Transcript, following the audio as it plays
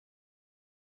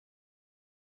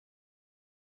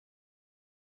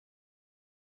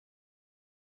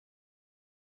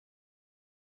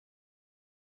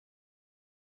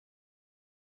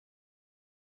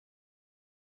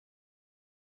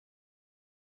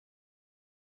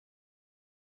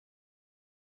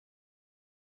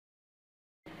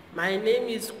My name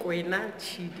is Kwena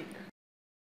Chidi.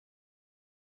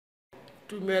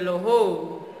 Tumelo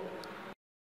ho.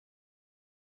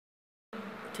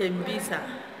 Tembisa.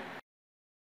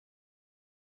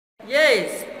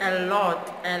 Yes, a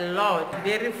lot.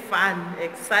 Very fun,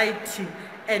 exciting,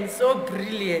 and so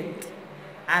brilliant.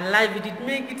 I love it. It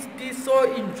makes it be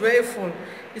so enjoyable.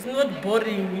 It's not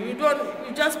boring. You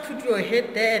just put your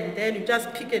head there and then you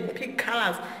just pick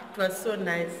colors. It was so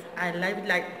nice. I love it.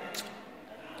 Like,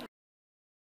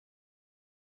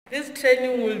 this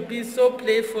training will be so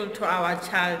playful to our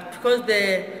child because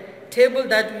the table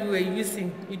that we were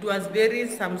using, it was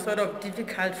some sort of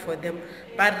difficult for them.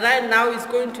 But right now it's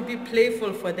going to be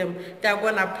playful for them. They're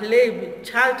going to play.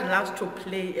 Child loves to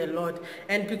play a lot.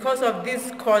 And because of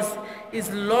this course, it's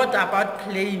a lot about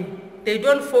playing. They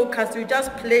don't focus, you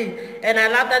just play. And I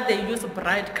love that they use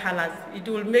bright colors. It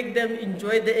will make them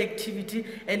enjoy the activity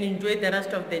and enjoy the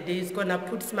rest of the day. It's going to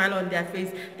put a smile on their face.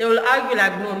 They will argue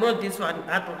like, no, not this one,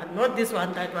 that one, not this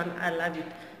one, that one. I love it.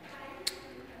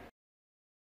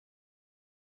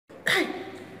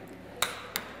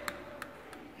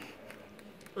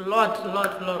 Lot.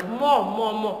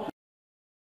 More.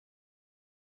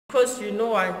 Because you know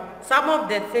why? Some of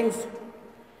the things,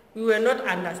 we were not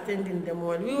understanding them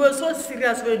well. We were so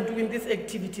serious when doing these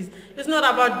activities. It's not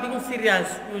about being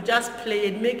serious. You just play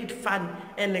and make it fun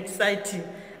and exciting.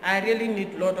 I really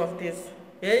need a lot of this.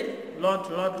 Eh?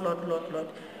 Lot.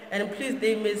 And please,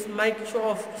 they must make sure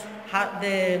of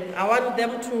I want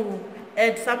them to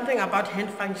add something about hand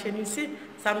function. You see,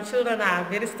 some children are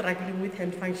very struggling with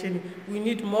hand functioning. We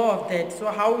need more of that.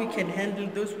 So how we can handle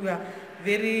those who are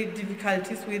very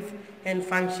difficulties with hand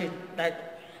function.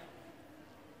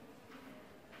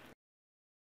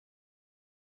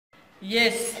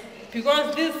 Yes,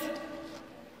 because this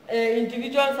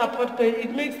individual support plan,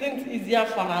 it makes things easier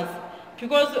for us.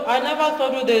 Because I never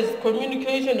thought there's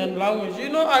communication and language. You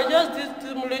know, I just did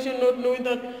simulation not knowing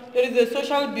that there is a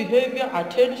social behavior,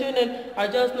 attention, and I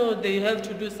just know they have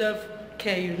to do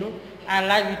self-care, you know. I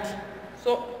love it.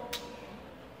 So,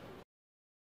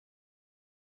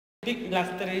 big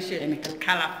illustration and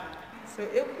color. So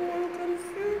everyone can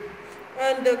see.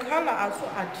 And the color are so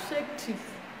attractive.